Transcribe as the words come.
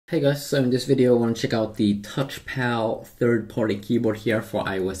Hey guys, so in this video I want to check out the TouchPal third-party keyboard here for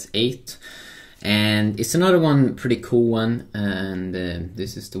iOS 8, and it's another one, pretty cool one, and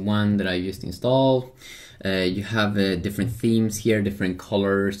this is the one that I used to install. You have different themes here, different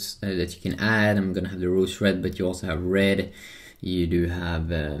colors that you can add. I'm gonna have the rose red, but you also have red. You do have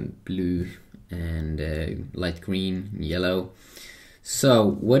blue and light green, yellow. So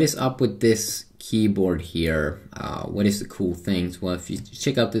what is up with this keyboard here? What is the cool things? Well, if you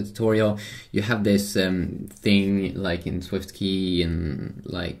check out the tutorial, you have this thing like in SwiftKey and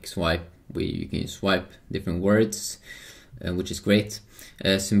like swipe, where you can swipe different words, which is great.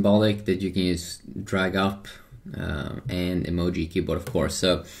 Symbolic that you can use drag up, and emoji keyboard, of course.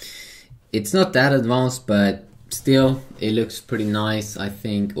 So it's not that advanced, but still it looks pretty nice, I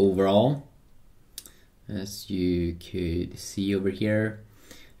think, overall, as you could see over here.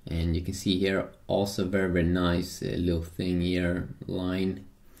 And you can see here also very nice little thing here, line.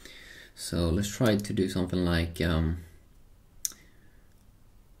 So let's try to do something like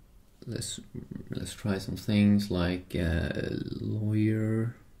let's try some things like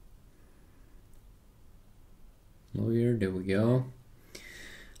lawyer, there we go.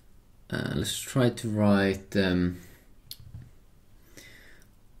 Let's try to write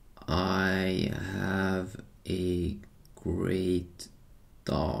I have a great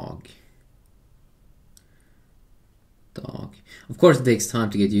dog. Of course it takes time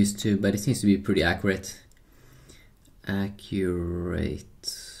to get used to, but it seems to be pretty accurate.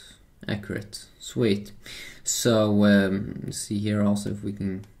 Sweet. So let's see here also if we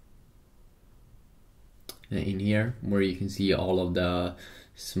can in here where you can see all of the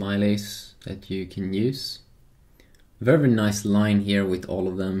smileys that you can use. Very nice line here with all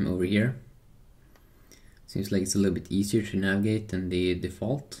of them over here. Seems like it's a little bit easier to navigate than the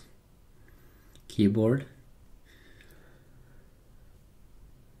default keyboard.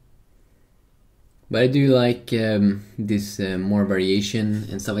 But I do like this more variation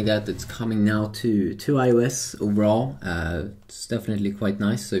and stuff like that that's coming now to iOS overall. It's definitely quite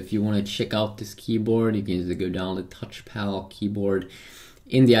nice. So if you want to check out this keyboard, you can just go down the TouchPal keyboard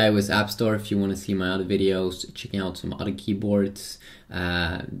in the iOS App Store. If you want to see my other videos, checking out some other keyboards,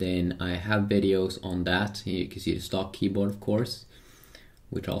 then I have videos on that. Here you can see the stock keyboard, of course,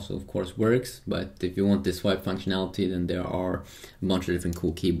 which also of course works. But if you want this swipe functionality, then there are a bunch of different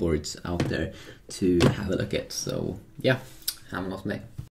cool keyboards out there to have a look at. So yeah, have a nice day.